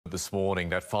this morning,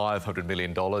 that $500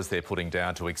 million they're putting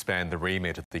down to expand the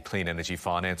remit of the Clean Energy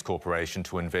Finance Corporation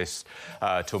to invest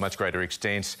to a much greater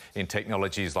extent in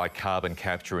technologies like carbon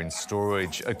capture and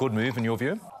storage. A good move in your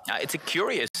view? It's a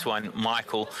curious one,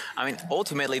 Michael. I mean,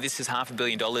 ultimately, this is $500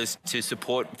 million to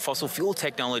support fossil fuel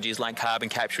technologies like carbon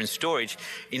capture and storage,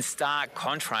 in stark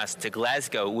contrast to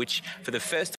Glasgow, which for the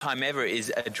first time ever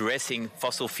is addressing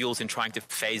fossil fuels and trying to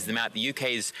phase them out. The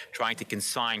UK is trying to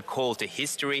consign coal to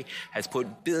history, has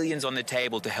put billions on the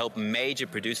table to help major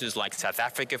producers like South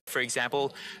Africa, for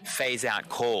example, phase out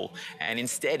coal. And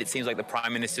instead, it seems like the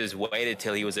Prime Minister's waited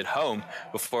till he was at home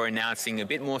before announcing a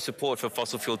bit more support for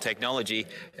fossil fuel technology,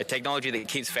 a technology that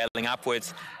keeps failing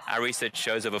upwards. Our research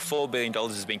shows over $4 billion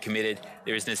has been committed.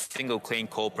 There isn't a single clean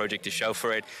coal project to show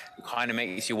for it. It kind of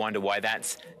makes you wonder why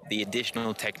that's the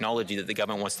additional technology that the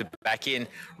government wants to back in,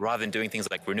 rather than doing things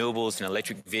like renewables and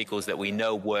electric vehicles that we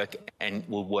know work and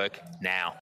will work now.